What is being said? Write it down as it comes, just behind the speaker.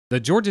The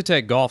Georgia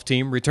Tech golf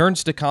team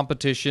returns to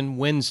competition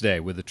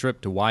Wednesday with a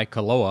trip to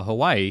Waikoloa,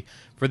 Hawaii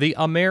for the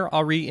Amer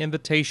Ari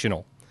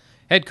Invitational.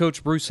 Head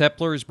coach Bruce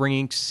Heppler is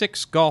bringing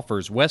 6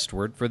 golfers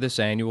westward for this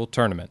annual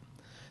tournament.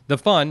 The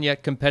fun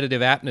yet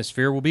competitive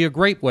atmosphere will be a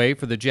great way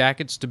for the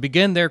Jackets to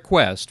begin their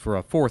quest for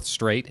a 4th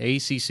straight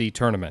ACC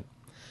tournament.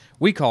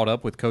 We caught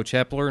up with Coach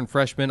Heppler and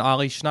freshman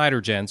Ollie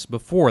Schniederjans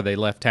before they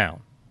left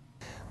town.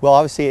 Well,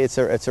 obviously it's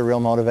a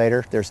real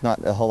motivator. There's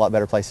not a whole lot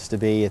better places to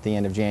be at the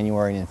end of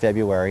January and in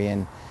February,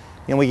 and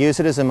we use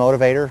it as a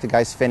motivator. The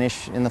guys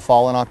finish in the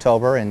fall in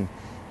October and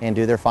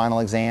do their final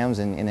exams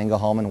and then go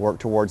home and work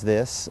towards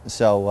this.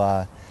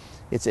 So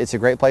it's a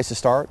great place to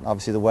start.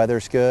 Obviously the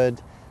weather's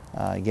good.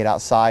 Get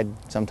outside.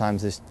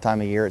 Sometimes this time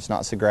of year it's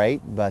not so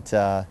great, but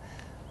and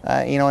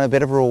a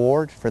bit of a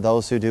reward for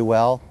those who do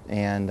well,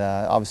 and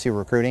obviously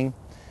recruiting.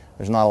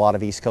 There's not a lot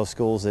of East Coast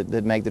schools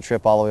that make the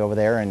trip all the way over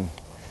there, and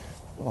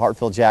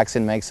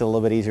Hartfield-Jackson makes it a little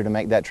bit easier to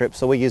make that trip,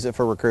 so we use it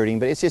for recruiting,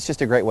 but it's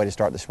just a great way to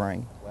start the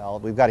spring. Well,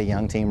 we've got a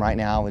young team right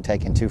now. We're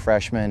taking 2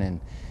 freshmen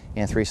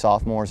and 3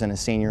 sophomores and a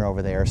senior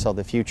over there, so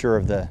the future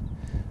of the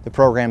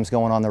program's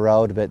going on the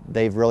road, but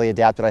they've really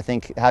adapted. I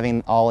think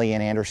having Ollie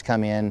and Anders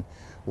come in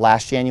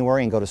last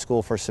January and go to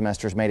school for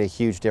semesters made a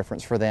huge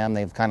difference for them.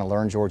 They've kind of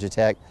learned Georgia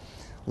Tech,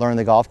 learned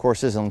the golf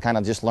courses, and kind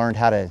of just learned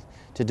how to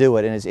do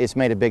it, and it's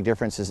made a big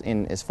difference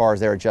as far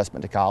as their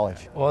adjustment to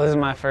college. Well, this is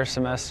my first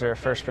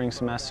spring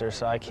semester,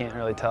 so I can't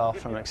really tell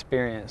from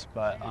experience,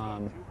 but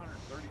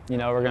we're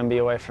going to be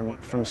away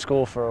from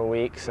school for a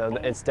week, so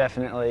it's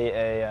definitely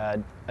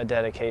a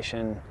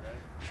dedication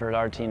for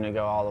our team to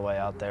go all the way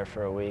out there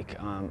for a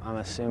week. I'm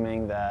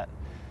assuming that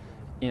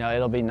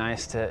it'll be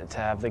nice to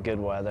have the good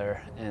weather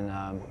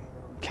and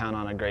count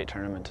on a great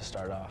tournament to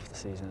start off the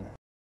season.